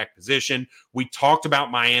running back position. We talked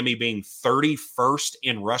about Miami being 31st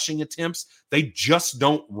in rushing attempts. They just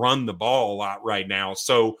don't run the ball a lot right now.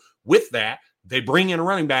 So with that, they bring in a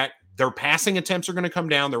running back. Their passing attempts are going to come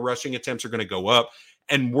down. Their rushing attempts are going to go up.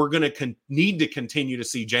 And we're going to need to continue to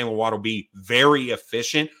see Jalen Waddle be very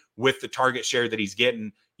efficient with the target share that he's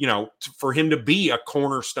getting, for him to be a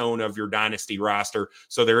cornerstone of your dynasty roster.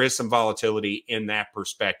 So there is some volatility in that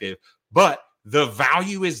perspective. But the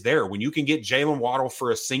value is there. When you can get Jalen Waddle for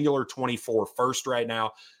a singular 24 first right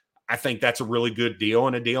now, I think that's a really good deal,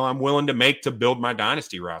 and a deal I'm willing to make to build my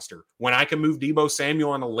dynasty roster. When I can move Deebo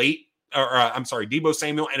Samuel in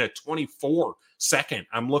a 24 second,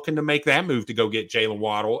 I'm looking to make that move to go get Jalen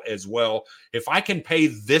Waddle as well. If I can pay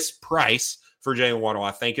this price for Jalen Waddle,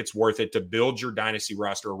 I think it's worth it to build your dynasty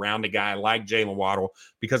roster around a guy like Jalen Waddle,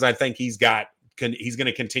 because I think he's going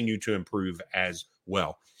to continue to improve as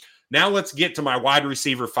well. Now let's get to my wide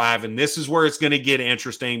receiver 5, and this is where it's going to get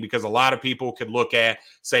interesting, because a lot of people could look at,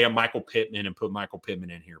 say, a Michael Pittman and put Michael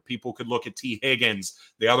Pittman in here. People could look at T. Higgins,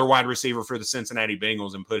 the other wide receiver for the Cincinnati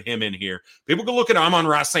Bengals, and put him in here. People could look at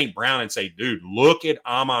Amon-Ra St. Brown and say, dude, look at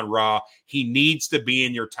Amon-Ra. He needs to be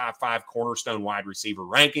in your top 5 Cornerstone wide receiver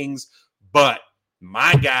rankings. But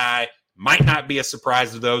my guy, might not be a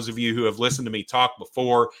surprise to those of you who have listened to me talk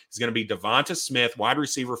before, is going to be Devonta Smith, wide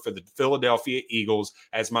receiver for the Philadelphia Eagles,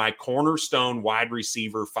 as my cornerstone wide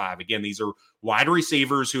receiver 5. Again, these are wide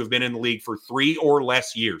receivers who have been in the league for 3 or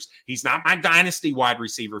less years. He's not my dynasty wide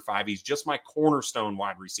receiver 5. He's just my cornerstone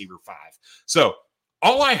wide receiver 5. So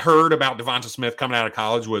all I heard about Devonta Smith coming out of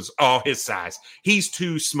college was, his size. He's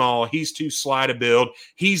too small. He's too slight a build.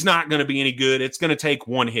 He's not going to be any good. It's going to take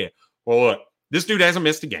one hit. Well, look, this dude hasn't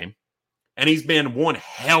missed a game. And he's been one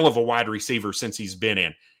hell of a wide receiver since he's been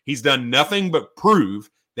in. He's done nothing but prove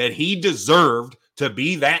that he deserved to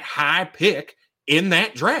be that high pick in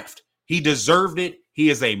that draft. He deserved it. He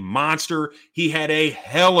is a monster. He had a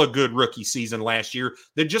hella good rookie season last year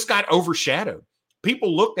that just got overshadowed.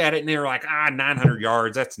 People looked at it and they're like, 900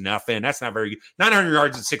 yards, that's nothing. That's not very good. 900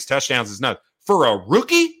 yards and 6 touchdowns is nothing. For a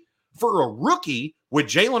rookie with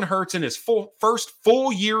Jalen Hurts in his first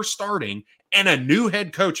full year starting and a new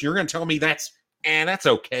head coach, you're going to tell me that's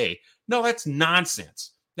okay. No, that's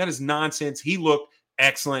nonsense. That is nonsense. He looked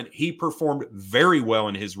excellent. He performed very well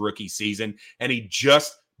in his rookie season, and he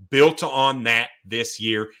just built on that this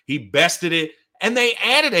year. He bested it, and they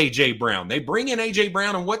added A.J. Brown. They bring in A.J.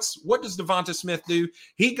 Brown, and what does Devonta Smith do?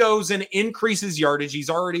 He goes and increases yardage. He's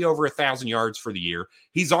already over 1,000 yards for the year.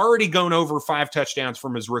 He's already gone over 5 touchdowns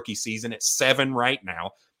from his rookie season at 7 right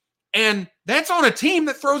now. And that's on a team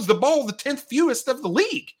that throws the ball the 10th fewest of the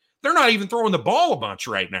league. They're not even throwing the ball a bunch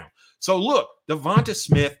right now. So look, Devonta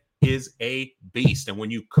Smith is a beast. And when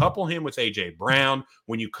you couple him with A.J. Brown,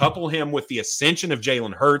 when you couple him with the ascension of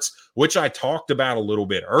Jalen Hurts, which I talked about a little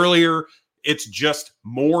bit earlier, it's just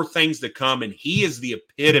more things to come. And he is the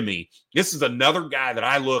epitome. This is another guy that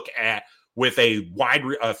I look at with a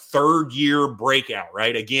third-year breakout,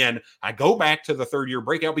 right? Again, I go back to the third-year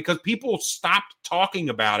breakout because people stopped talking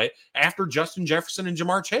about it after Justin Jefferson and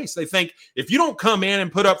Jamar Chase. They think if you don't come in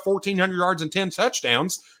and put up 1,400 yards and 10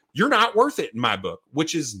 touchdowns, you're not worth it in my book,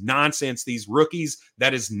 which is nonsense. These rookies,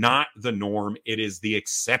 that is not the norm. It is the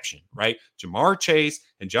exception, right? Jamar Chase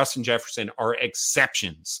and Justin Jefferson are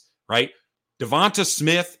exceptions, right? Devonta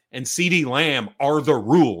Smith and CeeDee Lamb are the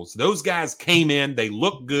rules. Those guys came in, they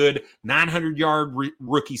look good, 900-yard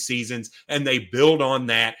rookie seasons, and they build on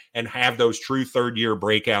that and have those true third-year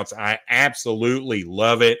breakouts. I absolutely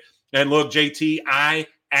love it. And look, JT, I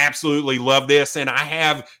absolutely love this, and I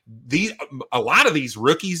have a lot of these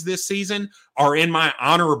rookies this season are in my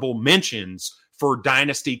honorable mentions for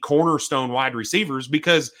Dynasty Cornerstone wide receivers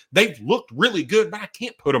because they've looked really good, but I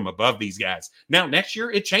can't put them above these guys. Now, next year,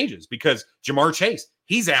 it changes because Jamar Chase,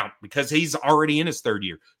 he's out because he's already in his third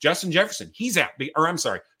year. Justin Jefferson,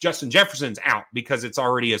 Justin Jefferson's out because it's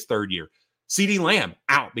already his third year. CeeDee Lamb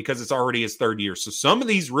out because it's already his third year. So some of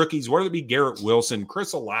these rookies, whether it be Garrett Wilson,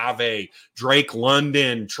 Chris Olave, Drake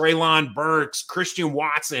London, Treylon Burks, Christian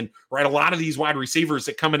Watson, right? A lot of these wide receivers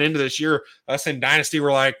that coming into this year, us in Dynasty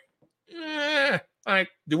were like,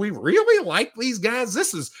 do we really like these guys?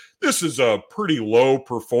 This is a pretty low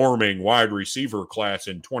performing wide receiver class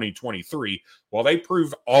in 2023. Well, they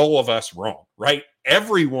proved all of us wrong, right?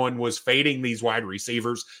 Everyone was fading these wide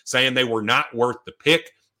receivers, saying they were not worth the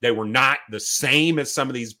pick. They were not the same as some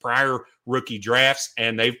of these prior rookie drafts,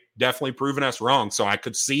 and they've definitely proven us wrong. So I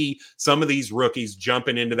could see some of these rookies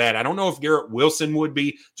jumping into that. I don't know if Garrett Wilson would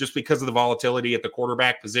be just because of the volatility at the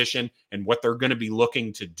quarterback position and what they're going to be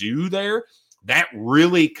looking to do there. That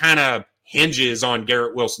really kind of hinges on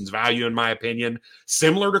Garrett Wilson's value, in my opinion,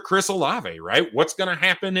 similar to Chris Olave, right? What's going to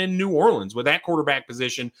happen in New Orleans with that quarterback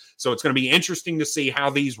position? So it's going to be interesting to see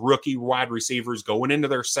how these rookie wide receivers going into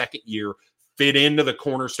their second year fit into the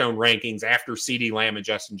Cornerstone rankings after CeeDee Lamb and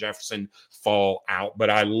Justin Jefferson fall out.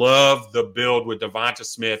 But I love the build with Devonta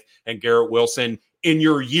Smith and Garrett Wilson. In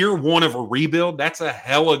your year one of a rebuild, that's a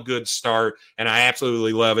hella good start, and I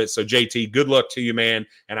absolutely love it. So, JT, good luck to you, man,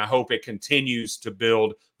 and I hope it continues to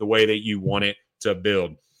build the way that you want it to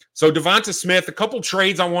build. So, Devonta Smith, a couple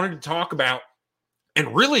trades I wanted to talk about,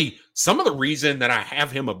 and really some of the reason that I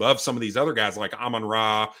have him above some of these other guys like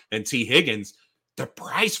Amon-Ra and T. Higgins, the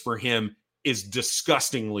price for him is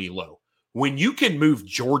disgustingly low. When you can move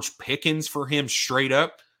George Pickens for him straight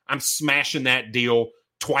up, I'm smashing that deal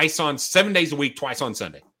 7 days a week, twice on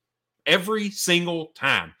Sunday. Every single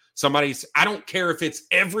time I don't care if it's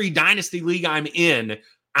every dynasty league I'm in,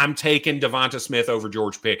 I'm taking Devonta Smith over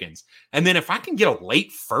George Pickens. And then if I can get a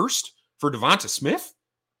late first for Devonta Smith,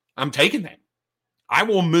 I'm taking that. I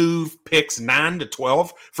will move picks 9 to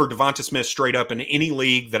 12 for Devonta Smith straight up in any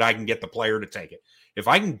league that I can get the player to take it. If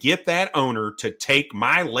I can get that owner to take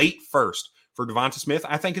my late first for Devonta Smith,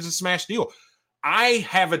 I think it's a smash deal. I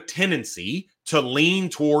have a tendency to lean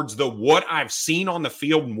towards what I've seen on the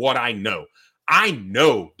field and what I know. I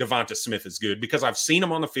know Devonta Smith is good because I've seen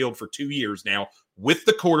him on the field for 2 years now with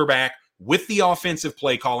the quarterback, with the offensive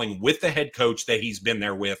play calling, with the head coach that he's been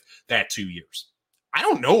there with that 2 years. I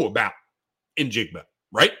don't know about Njigba,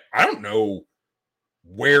 right? I don't know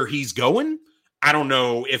where he's going. I don't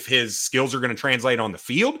know if his skills are going to translate on the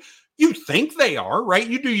field. You think they are, right?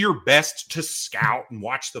 You do your best to scout and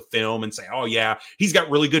watch the film and say, oh, yeah, he's got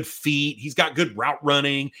really good feet. He's got good route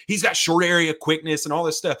running. He's got short area quickness and all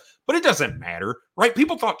this stuff. But it doesn't matter, right?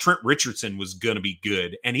 People thought Trent Richardson was going to be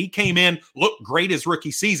good. And he came in, looked great his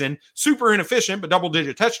rookie season, super inefficient, but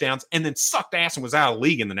double-digit touchdowns, and then sucked ass and was out of the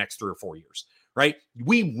league in the next 3 or 4 years. Right?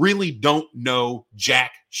 We really don't know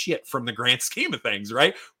jack shit from the grand scheme of things,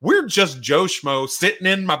 right? We're just Joe Schmo sitting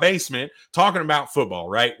in my basement talking about football,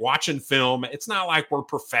 right? Watching film. It's not like we're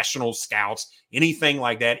professional scouts, anything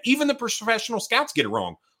like that. Even the professional scouts get it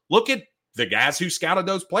wrong. Look at the guys who scouted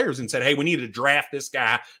those players and said, hey, we need to draft this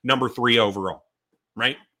guy number 3 overall,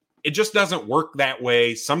 right? It just doesn't work that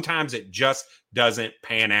way. Sometimes it just doesn't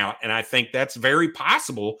pan out. And I think that's very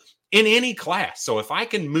possible in any class. So if I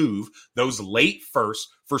can move those late first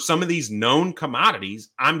for some of these known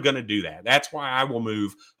commodities, I'm going to do that. That's why I will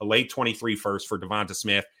move a late 23 first for Devonta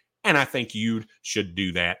Smith. And I think you should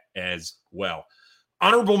do that as well.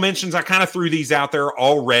 Honorable mentions, I kind of threw these out there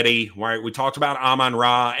already. Right? We talked about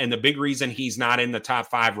Amon-Ra, and the big reason he's not in the top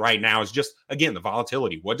 5 right now is just, again, the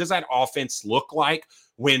volatility. What does that offense look like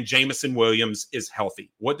when Jameson Williams is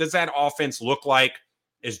healthy? What does that offense look like?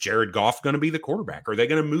 Is Jared Goff going to be the quarterback? Are they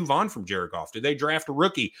going to move on from Jared Goff? Do they draft a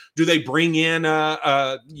rookie? Do they bring in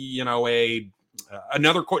another?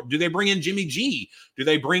 Do they bring in Jimmy G? Do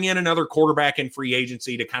they bring in another quarterback in free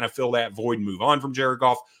agency to kind of fill that void and move on from Jared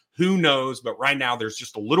Goff? Who knows? But right now, there's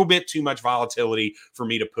just a little bit too much volatility for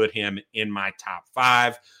me to put him in my top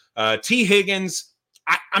 5. T. Higgins.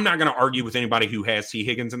 I'm not going to argue with anybody who has T.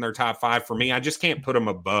 Higgins in their top 5. For me, I just can't put him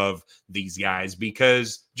above these guys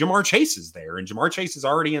because Jamar Chase is there, and Jamar Chase is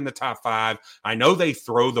already in the top 5. I know they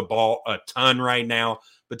throw the ball a ton right now,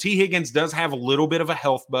 but T. Higgins does have a little bit of a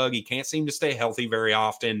health bug. He can't seem to stay healthy very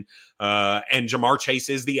often, and Jamar Chase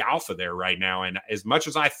is the alpha there right now. And as much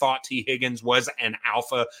as I thought T. Higgins was an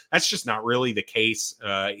alpha, that's just not really the case.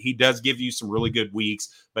 He does give you some really good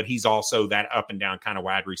weeks, but he's also that up and down kind of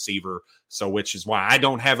wide receiver. So which is why I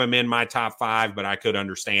don't have him in my top 5, but I could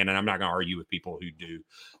understand, and I'm not going to argue with people who do.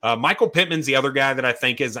 Michael Pittman's the other guy that I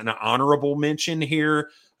think is an honorable mention here.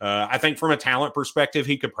 I think from a talent perspective,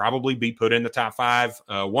 he could probably be put in the top 5.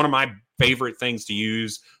 One of my favorite things to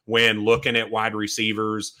use when looking at wide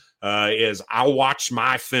receivers is I'll watch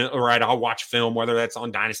film, right? I'll watch film, whether that's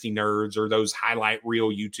on Dynasty Nerds or those highlight reel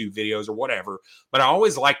YouTube videos or whatever. But I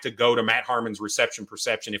always like to go to Matt Harmon's Reception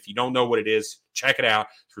Perception. If you don't know what it is, check it out.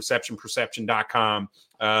 It's receptionperception.com.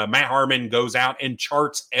 Matt Harmon goes out and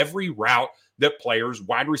charts every route that players,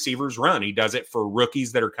 wide receivers run. He does it for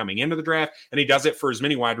rookies that are coming into the draft, and he does it for as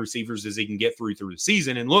many wide receivers as he can get through the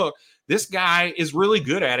season. And look, this guy is really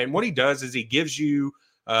good at it. And what he does is he gives you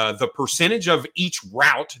the percentage of each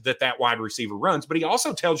route that wide receiver runs, but he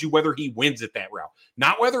also tells you whether he wins at that route.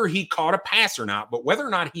 Not whether he caught a pass or not, but whether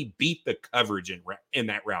or not he beat the coverage in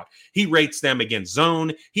that route. He rates them against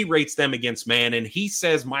zone. He rates them against man, and he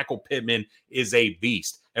says Michael Pittman is a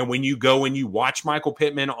beast. And when you go and you watch Michael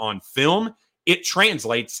Pittman on film, it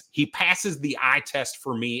translates. He passes the eye test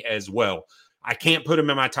for me as well. I can't put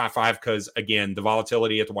him in my top 5 because, again, the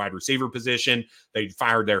volatility at the wide receiver position. They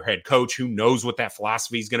fired their head coach. Who knows what that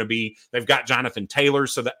philosophy is going to be? They've got Jonathan Taylor,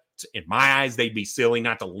 so that in my eyes, they'd be silly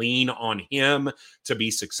not to lean on him to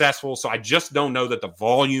be successful. So I just don't know that the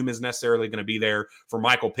volume is necessarily going to be there for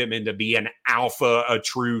Michael Pittman to be an alpha, a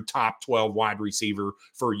true top 12 wide receiver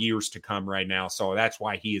for years to come right now. So that's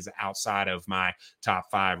why he is outside of my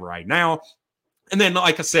top 5 right now. And then,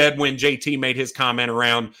 like I said, when JT made his comment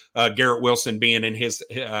around Garrett Wilson being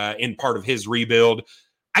in part of his rebuild,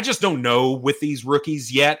 I just don't know with these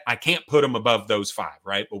rookies yet. I can't put them above those 5,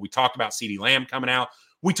 right? But we talked about CeeDee Lamb coming out.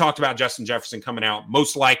 We talked about Justin Jefferson coming out.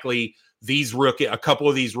 Most likely, a couple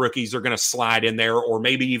of these rookies are going to slide in there, or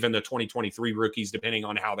maybe even the 2023 rookies, depending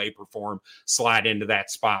on how they perform, slide into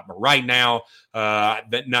that spot. But right now,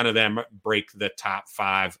 none of them break the top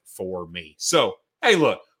 5 for me. So, hey,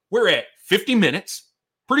 look. We're at 50 minutes.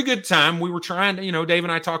 Pretty good time. We were trying to, Dave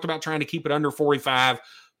and I talked about trying to keep it under 45,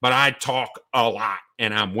 but I talk a lot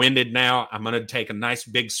and I'm winded now. I'm going to take a nice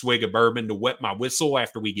big swig of bourbon to wet my whistle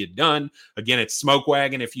after we get done. Again, it's Smoke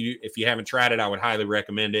Wagon. If you haven't tried it, I would highly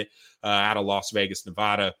recommend it, out of Las Vegas,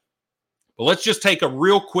 Nevada. But let's just take a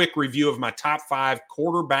real quick review of my top 5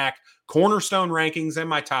 quarterback Cornerstone rankings and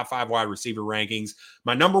my top 5 wide receiver rankings.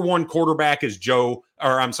 My number 1 quarterback is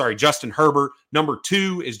Justin Herbert. Number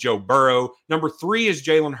 2 is Joe Burrow. Number 3 is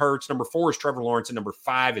Jalen Hurts. Number 4 is Trevor Lawrence. And number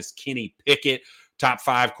 5 is Kenny Pickett. Top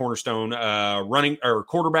 5 Cornerstone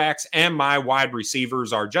quarterbacks. And my wide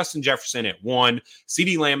receivers are Justin Jefferson at 1,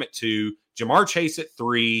 CeeDee Lamb at 2, Jamar Chase at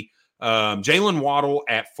 3, Jalen Waddle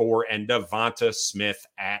at 4, and Devonta Smith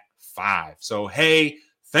at 5. So, hey,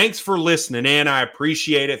 thanks for listening in. I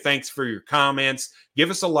appreciate it. Thanks for your comments. Give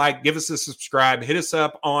us a like, give us a subscribe, hit us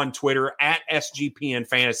up on Twitter at SGPN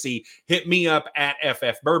Fantasy. Hit me up at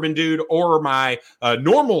FF Bourbon Dude or my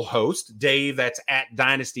normal host, Dave. That's at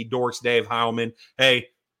Dynasty Dorks, Dave Heilman. Hey,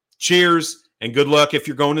 cheers and good luck if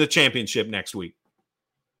you're going to the championship next week.